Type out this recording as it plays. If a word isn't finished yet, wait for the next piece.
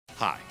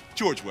Hi,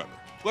 George Weber.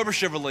 Weber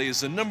Chevrolet is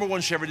the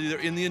 #1 Chevy dealer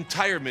in the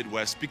entire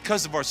Midwest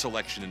because of our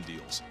selection and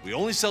deals. We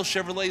only sell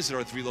Chevrolets at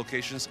our 3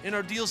 locations, and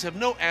our deals have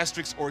no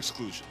asterisks or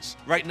exclusions.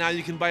 Right now,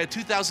 you can buy a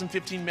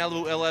 2015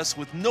 Malibu LS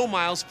with no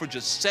miles for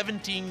just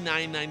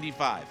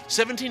 $17,995.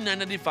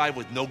 $17,995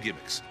 with no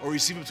gimmicks, or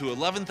receive up to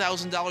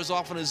 $11,000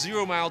 off on a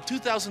 0-mile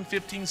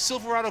 2015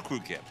 Silverado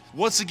Crew Cab.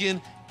 Once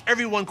again,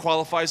 everyone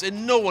qualifies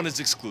and no one is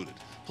excluded.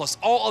 Plus,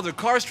 all other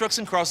cars, trucks,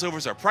 and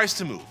crossovers are priced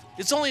to move.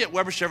 It's only at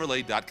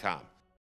WeberChevrolet.com.